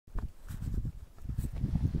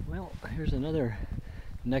Well, here's another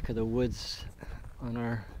neck of the woods on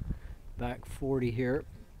our back 40 here.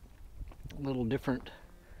 A little different.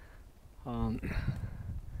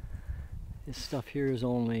 This stuff here is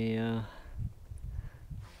only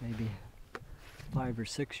maybe 5 or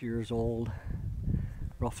 6 years old,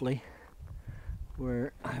 roughly.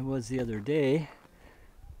 Where I was the other day,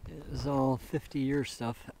 it was all 50-year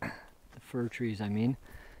stuff. The fir trees, I mean.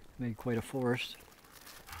 Made quite a forest.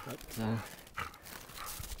 But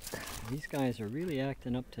these guys are really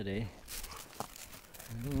acting up today.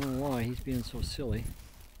 I don't know why he's being so silly.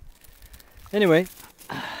 Anyway,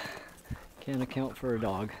 can't account for a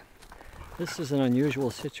dog. This is an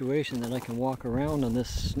unusual situation that I can walk around on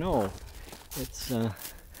this snow. It's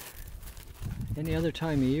any other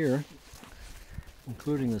time of year,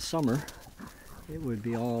 including the summer, it would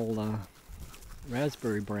be all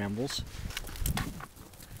raspberry brambles.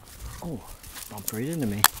 Oh, bumped right into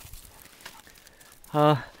me.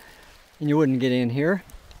 And you wouldn't get in here,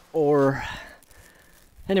 or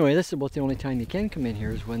anyway, this is about the only time you can come in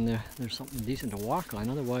here is when there's something decent to walk on.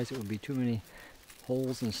 Otherwise, it would be too many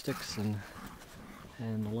holes and sticks and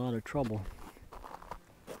a lot of trouble.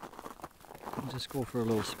 I'll just go for a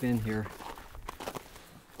little spin here.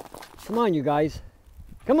 Come on, you guys.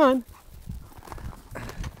 Come on.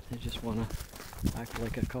 They just want to act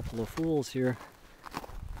like a couple of fools here.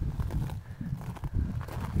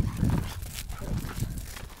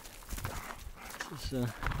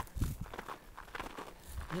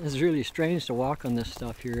 It's really strange to walk on this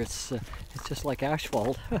stuff here. It's just like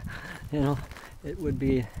asphalt. You know, it would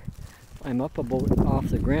be, I'm up about off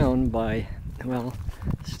the ground by, well,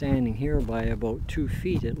 standing here by about 2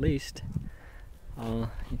 feet at least. You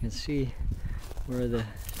can see where the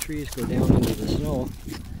trees go down into the snow,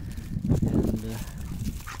 and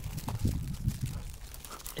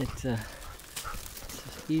it's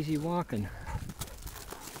just easy walking.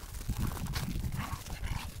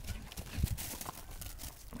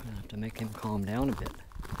 To make him calm down a bit.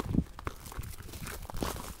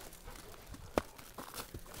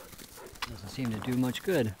 Doesn't seem to do much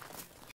good.